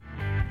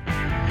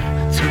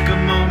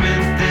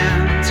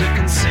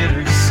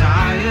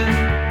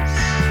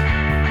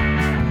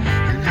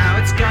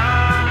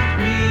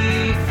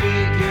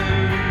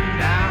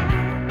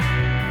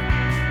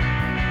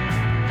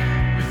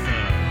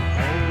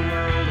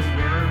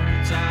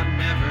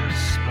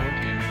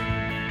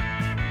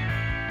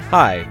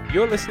Hi,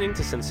 you're listening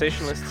to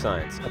Sensationalist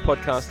Science, a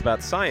podcast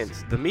about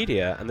science, the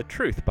media, and the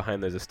truth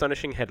behind those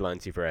astonishing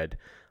headlines you've read.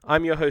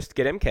 I'm your host,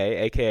 GetMK,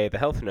 aka The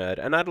Health Nerd,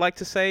 and I'd like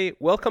to say,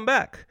 welcome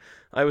back!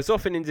 I was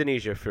off in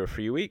Indonesia for a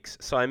few weeks,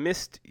 so I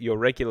missed your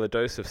regular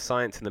dose of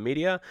science and the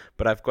media,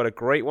 but I've got a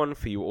great one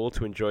for you all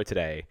to enjoy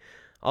today.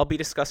 I'll be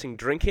discussing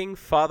drinking,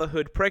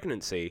 fatherhood,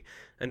 pregnancy,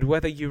 and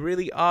whether you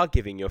really are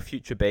giving your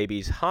future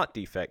babies heart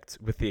defects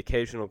with the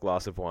occasional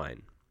glass of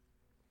wine.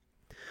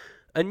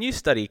 A new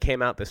study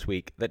came out this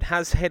week that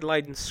has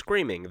headlines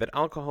screaming that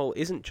alcohol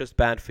isn't just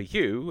bad for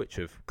you, which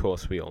of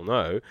course we all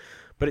know,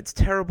 but it's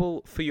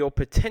terrible for your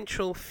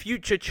potential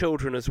future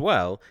children as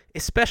well,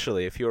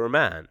 especially if you're a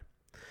man.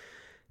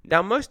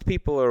 Now, most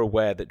people are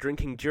aware that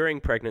drinking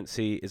during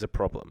pregnancy is a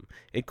problem.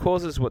 It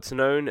causes what's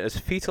known as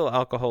fetal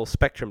alcohol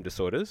spectrum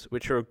disorders,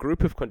 which are a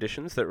group of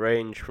conditions that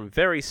range from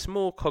very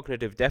small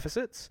cognitive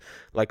deficits,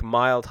 like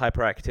mild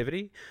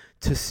hyperactivity,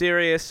 to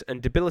serious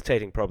and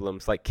debilitating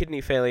problems like kidney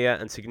failure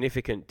and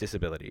significant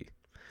disability.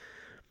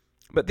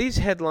 But these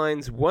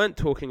headlines weren't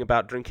talking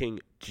about drinking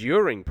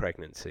during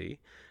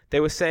pregnancy. They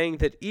were saying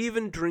that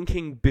even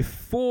drinking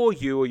before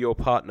you or your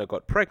partner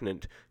got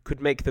pregnant could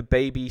make the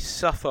baby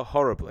suffer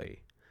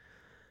horribly.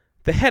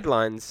 The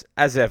headlines,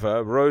 as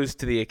ever, rose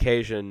to the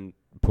occasion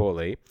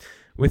poorly,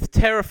 with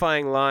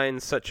terrifying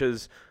lines such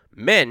as,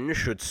 "Men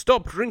should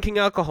stop drinking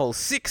alcohol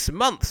 6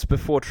 months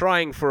before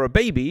trying for a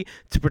baby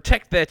to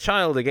protect their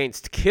child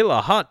against killer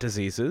heart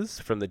diseases,"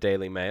 from the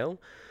Daily Mail.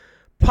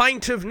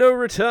 "Pint of no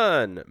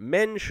return.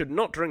 Men should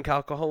not drink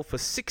alcohol for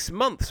 6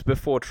 months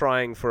before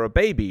trying for a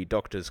baby,"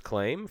 doctors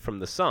claim, from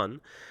the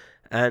Sun.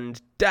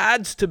 And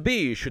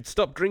 "dads-to-be should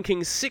stop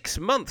drinking 6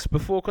 months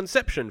before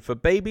conception for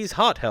baby's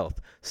heart health,"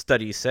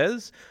 study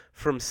says,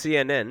 from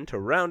CNN, to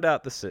round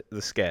out the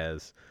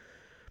scares.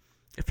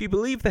 If you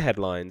believe the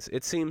headlines,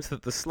 it seems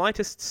that the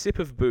slightest sip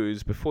of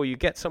booze before you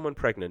get someone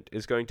pregnant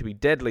is going to be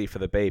deadly for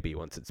the baby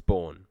once it's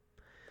born.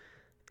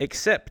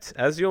 Except,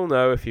 as you'll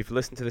know if you've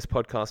listened to this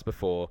podcast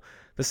before,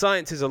 the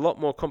science is a lot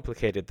more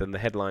complicated than the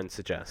headlines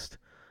suggest.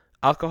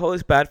 Alcohol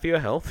is bad for your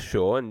health,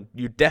 sure, and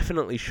you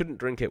definitely shouldn't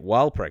drink it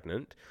while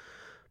pregnant.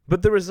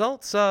 But the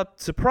results are,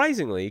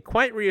 surprisingly,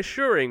 quite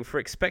reassuring for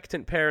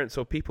expectant parents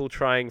or people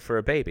trying for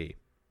a baby.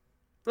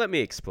 Let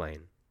me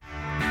explain.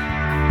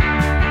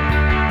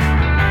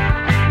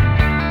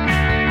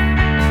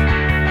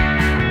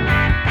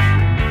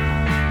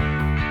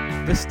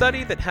 The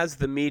study that has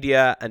the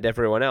media and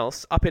everyone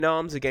else up in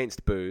arms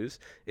against booze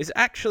is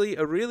actually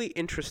a really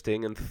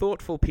interesting and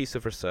thoughtful piece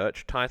of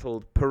research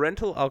titled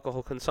 "Parental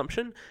Alcohol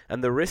Consumption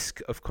and the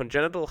Risk of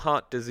Congenital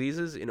Heart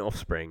Diseases in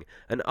Offspring,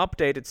 an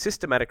Updated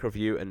Systematic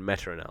Review and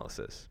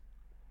Meta-Analysis."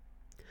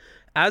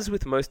 As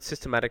with most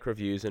systematic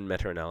reviews and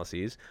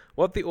meta-analyses,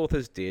 what the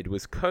authors did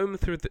was comb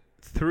through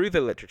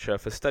the literature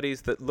for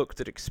studies that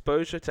looked at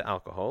exposure to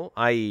alcohol,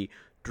 i.e.,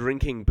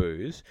 drinking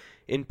booze,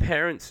 in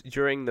parents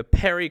during the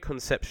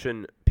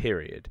peri-conception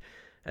period,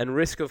 and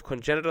risk of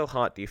congenital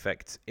heart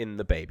defects in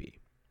the baby.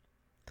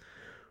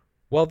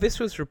 While this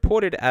was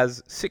reported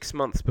as 6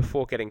 months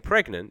before getting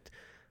pregnant,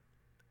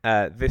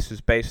 this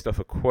was based off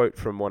a quote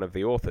from one of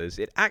the authors,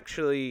 it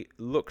actually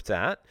looked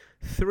at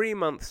 3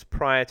 months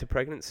prior to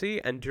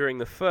pregnancy and during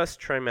the first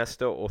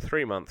trimester or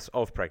 3 months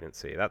of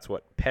pregnancy. That's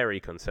what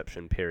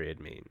peri-conception period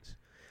means.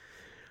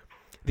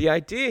 The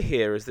idea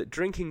here is that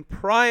drinking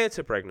prior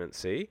to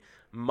pregnancy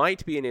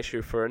might be an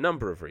issue for a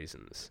number of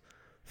reasons.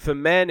 For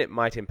men, it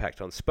might impact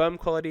on sperm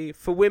quality.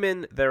 For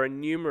women, there are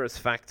numerous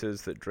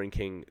factors that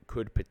drinking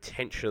could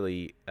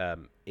potentially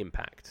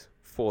impact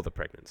for the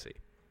pregnancy.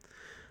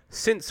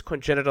 Since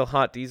congenital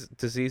heart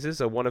diseases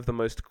are one of the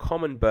most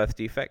common birth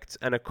defects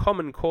and a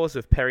common cause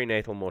of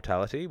perinatal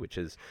mortality, which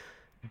is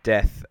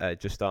death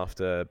just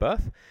after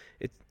birth,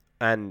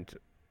 and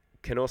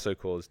can also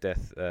cause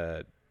death,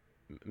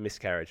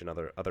 miscarriage and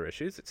other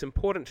issues, it's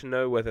important to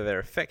know whether they're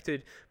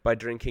affected by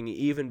drinking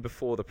even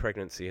before the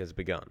pregnancy has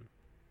begun.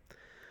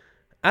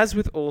 As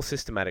with all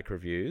systematic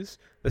reviews,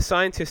 the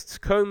scientists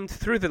combed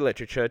through the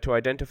literature to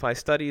identify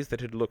studies that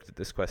had looked at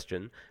this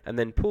question and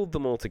then pulled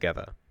them all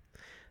together.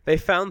 They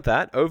found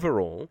that,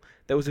 overall,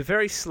 there was a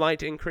very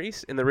slight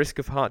increase in the risk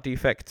of heart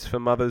defects for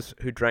mothers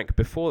who drank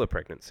before the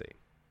pregnancy.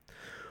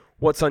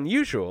 What's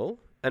unusual,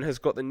 and has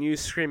got the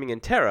news screaming in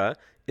terror,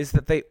 is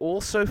that they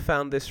also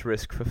found this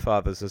risk for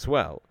fathers as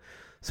well.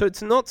 So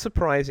it's not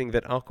surprising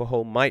that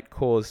alcohol might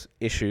cause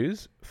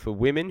issues for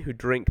women who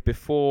drink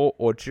before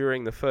or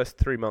during the first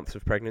 3 months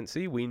of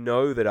pregnancy. We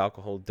know that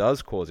alcohol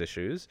does cause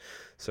issues,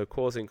 so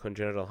causing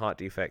congenital heart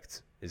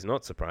defects is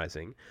not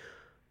surprising.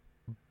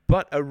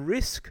 But a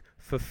risk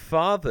for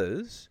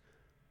fathers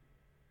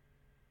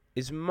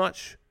is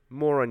much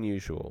more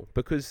unusual,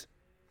 because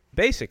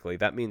basically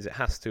that means it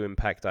has to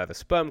impact either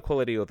sperm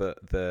quality or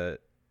the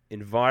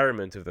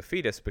environment of the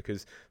fetus,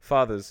 because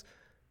fathers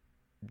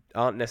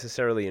aren't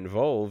necessarily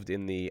involved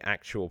in the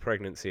actual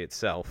pregnancy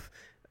itself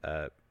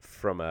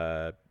from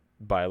a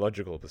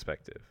biological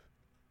perspective.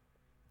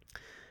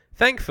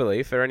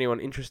 Thankfully, for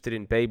anyone interested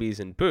in babies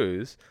and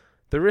booze,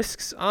 the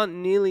risks aren't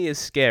nearly as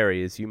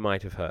scary as you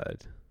might have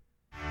heard.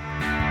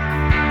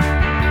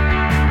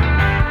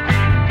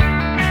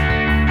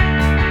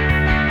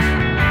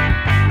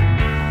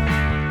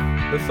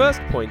 The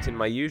first point in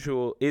my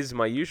usual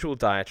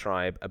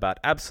diatribe about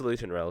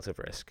absolute and relative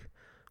risk.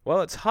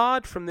 Well, it's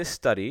hard from this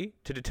study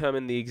to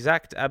determine the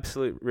exact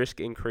absolute risk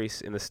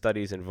increase in the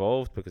studies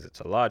involved because it's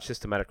a large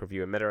systematic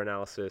review and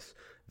meta-analysis.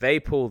 They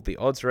pulled the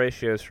odds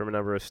ratios from a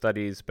number of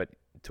studies, but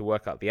to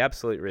work out the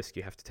absolute risk,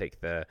 you have to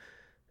take the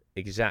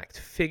exact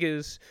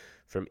figures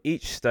from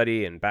each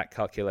study and back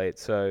calculate.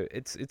 So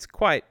it's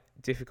quite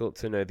difficult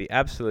to know the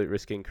absolute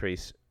risk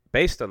increase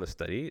based on the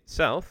study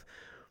itself.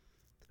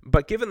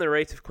 But given the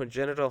rate of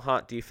congenital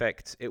heart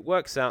defects, it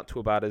works out to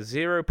about a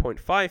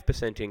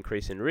 0.5%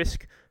 increase in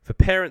risk for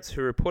parents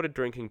who reported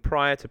drinking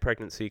prior to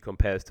pregnancy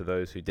compared to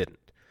those who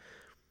didn't.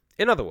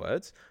 In other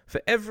words,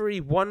 for every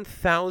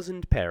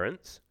 1,000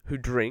 parents who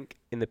drink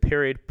in the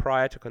period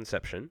prior to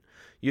conception,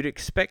 you'd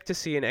expect to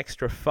see an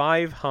extra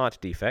 5 heart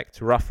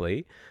defects,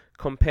 roughly,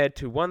 compared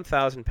to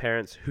 1,000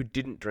 parents who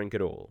didn't drink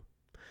at all,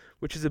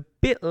 which is a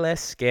bit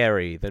less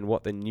scary than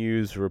what the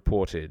news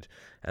reported,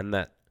 and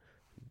that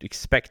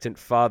expectant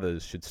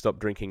fathers should stop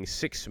drinking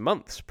 6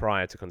 months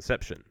prior to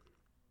conception.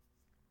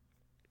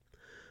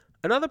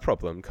 Another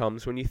problem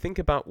comes when you think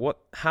about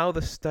how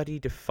the study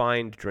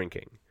defined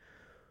drinking.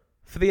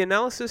 For the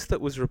analysis that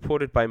was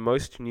reported by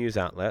most news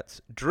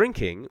outlets,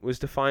 drinking was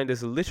defined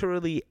as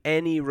literally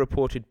any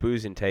reported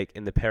booze intake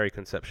in the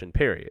periconception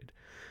period.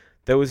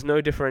 There was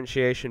no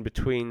differentiation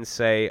between,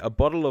 say, a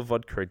bottle of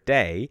vodka a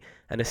day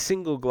and a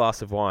single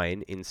glass of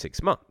wine in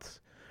 6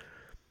 months.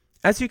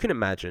 As you can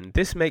imagine,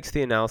 this makes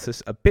the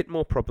analysis a bit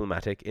more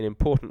problematic in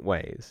important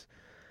ways.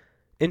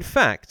 In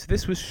fact,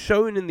 this was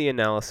shown in the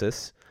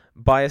analysis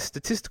by a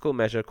statistical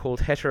measure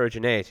called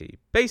heterogeneity.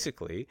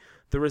 Basically,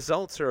 the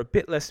results are a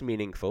bit less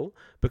meaningful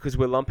because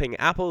we're lumping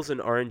apples and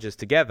oranges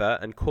together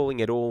and calling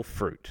it all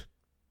fruit.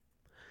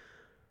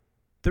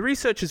 The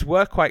researchers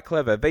were quite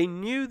clever. They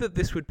knew that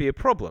this would be a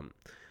problem.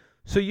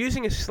 So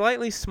using a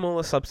slightly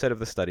smaller subset of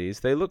the studies,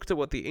 they looked at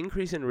what the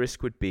increase in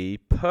risk would be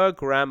per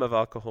gram of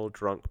alcohol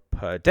drunk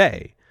per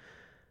day.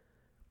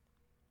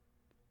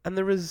 And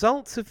the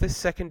results of this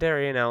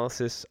secondary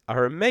analysis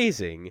are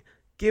amazing,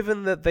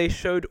 given that they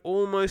showed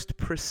almost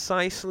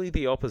precisely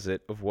the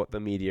opposite of what the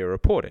media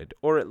reported,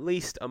 or at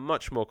least a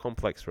much more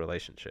complex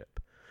relationship.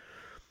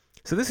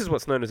 So this is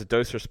what's known as a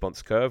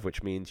dose-response curve,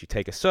 which means you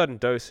take a certain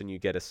dose and you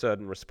get a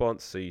certain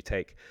response. So you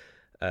take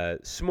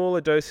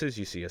smaller doses,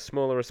 you see a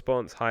smaller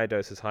response, higher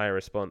doses, higher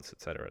response,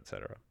 etc.,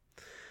 etc.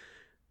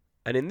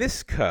 And in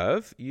this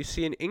curve, you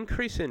see an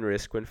increase in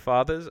risk when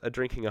fathers are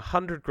drinking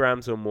 100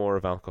 grams or more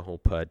of alcohol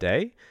per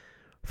day.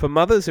 For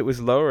mothers, it was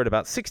lower at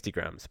about 60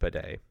 grams per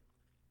day.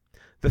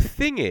 The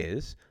thing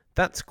is,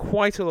 that's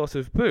quite a lot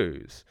of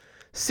booze.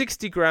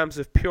 60 grams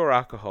of pure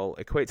alcohol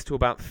equates to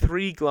about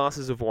 3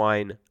 glasses of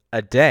wine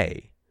a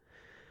day.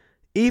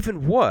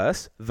 Even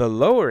worse, the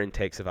lower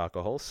intakes of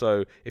alcohol,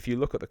 so if you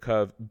look at the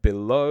curve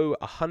below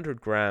 100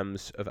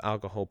 grams of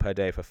alcohol per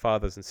day for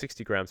fathers and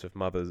 60 grams of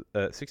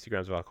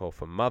alcohol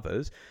for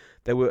mothers,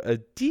 there were a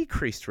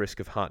decreased risk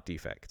of heart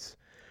defects.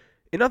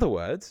 In other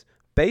words,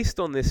 based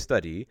on this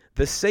study,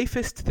 the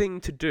safest thing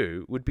to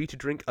do would be to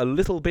drink a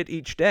little bit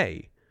each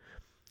day.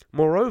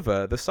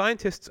 Moreover, the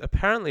scientists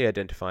apparently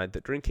identified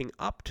that drinking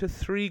up to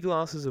 3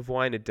 glasses of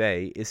wine a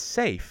day is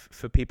safe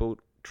for people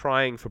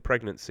trying for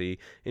pregnancy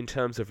in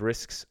terms of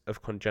risks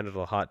of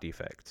congenital heart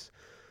defects.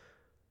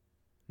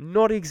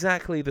 Not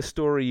exactly the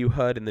story you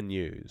heard in the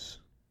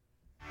news.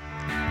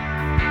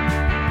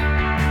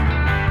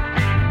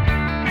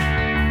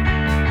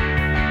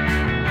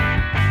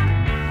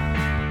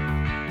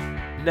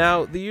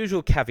 Now, the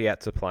usual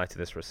caveats apply to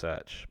this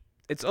research.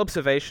 It's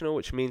observational,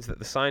 which means that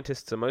the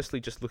scientists are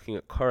mostly just looking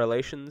at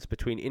correlations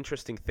between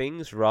interesting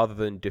things rather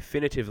than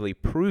definitively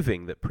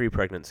proving that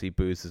pre-pregnancy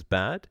booze is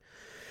bad.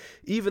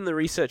 Even the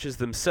researchers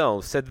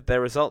themselves said that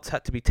their results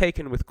had to be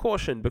taken with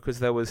caution because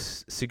there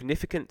was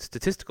significant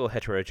statistical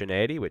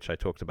heterogeneity, which I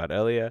talked about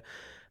earlier,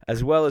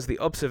 as well as the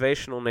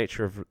observational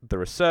nature of the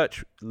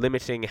research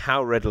limiting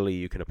how readily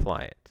you can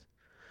apply it.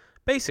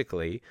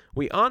 Basically,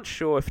 we aren't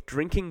sure if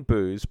drinking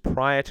booze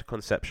prior to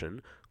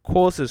conception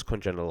causes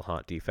congenital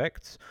heart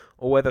defects,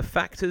 or whether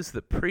factors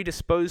that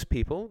predispose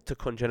people to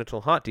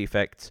congenital heart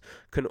defects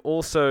can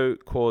also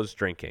cause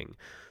drinking.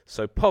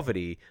 So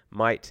poverty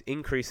might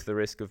increase the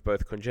risk of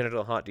both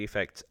congenital heart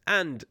defects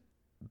and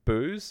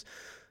booze,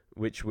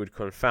 which would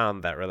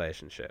confound that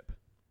relationship.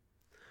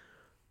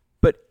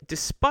 But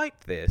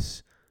despite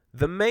this,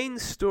 the main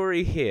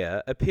story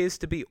here appears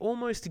to be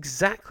almost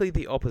exactly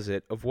the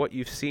opposite of what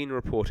you've seen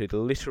reported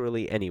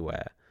literally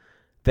anywhere.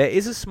 There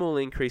is a small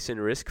increase in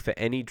risk for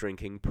any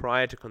drinking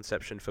prior to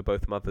conception for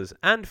both mothers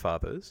and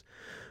fathers,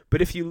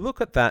 but if you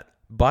look at that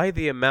by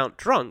the amount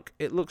drunk,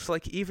 it looks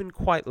like even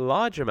quite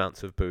large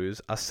amounts of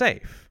booze are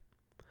safe.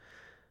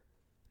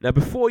 Now,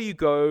 before you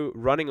go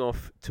running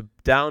off to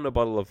down a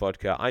bottle of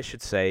vodka, I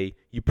should say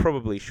you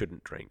probably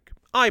shouldn't drink.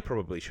 I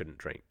probably shouldn't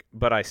drink,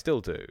 but I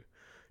still do.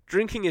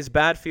 Drinking is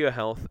bad for your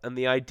health, and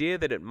the idea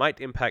that it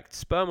might impact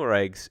sperm or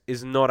eggs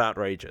is not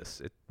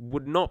outrageous. It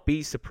would not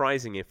be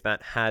surprising if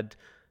that had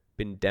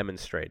been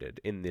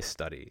demonstrated in this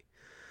study.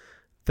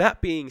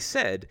 That being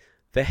said,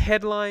 The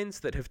headlines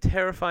that have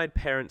terrified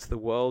parents the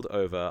world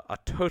over are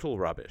total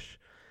rubbish.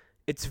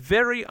 It's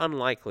very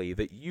unlikely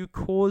that you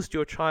caused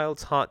your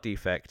child's heart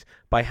defect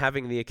by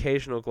having the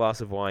occasional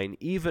glass of wine,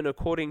 even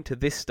according to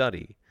this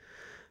study.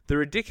 The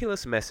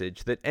ridiculous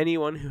message that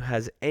anyone who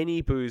has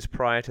any booze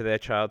prior to their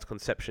child's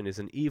conception is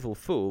an evil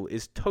fool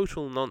is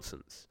total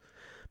nonsense.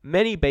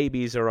 Many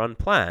babies are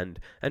unplanned,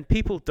 and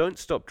people don't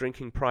stop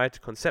drinking prior to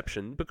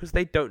conception because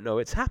they don't know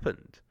it's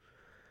happened.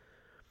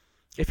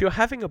 If you're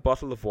having a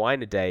bottle of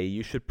wine a day,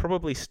 you should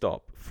probably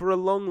stop, for a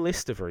long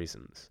list of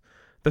reasons.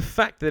 The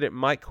fact that it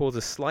might cause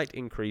a slight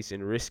increase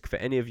in risk for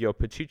any of your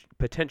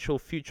potential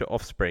future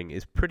offspring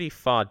is pretty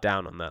far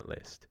down on that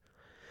list.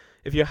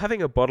 If you're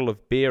having a bottle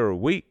of beer a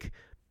week,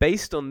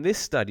 based on this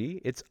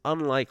study, it's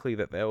unlikely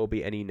that there will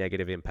be any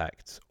negative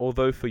impacts,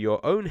 although for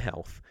your own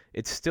health,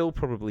 it's still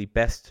probably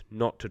best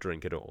not to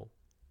drink at all.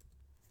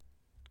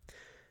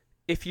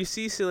 If you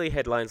see silly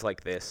headlines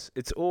like this,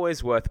 it's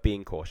always worth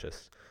being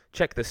cautious.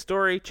 Check the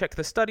story, check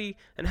the study,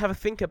 and have a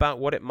think about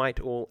what it might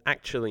all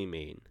actually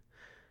mean.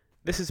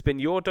 This has been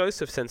your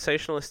dose of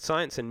sensationalist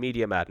science and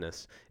media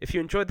madness. If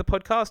you enjoyed the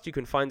podcast, you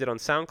can find it on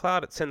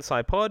SoundCloud at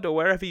SensaiPod or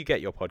wherever you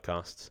get your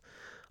podcasts.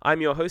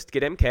 I'm your host,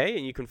 GetMK,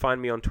 and you can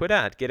find me on Twitter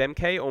at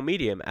GetMK or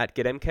Medium at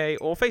GetMK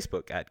or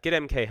Facebook at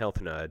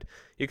GetMKHealthNerd.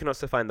 You can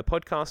also find the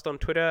podcast on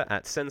Twitter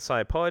at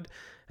SensaiPod,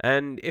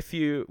 and if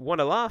you want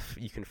to laugh,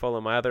 you can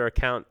follow my other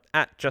account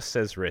at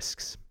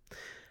JustSaysRisks.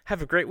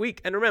 Have a great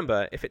week, and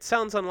remember, if it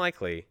sounds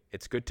unlikely,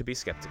 it's good to be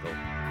skeptical.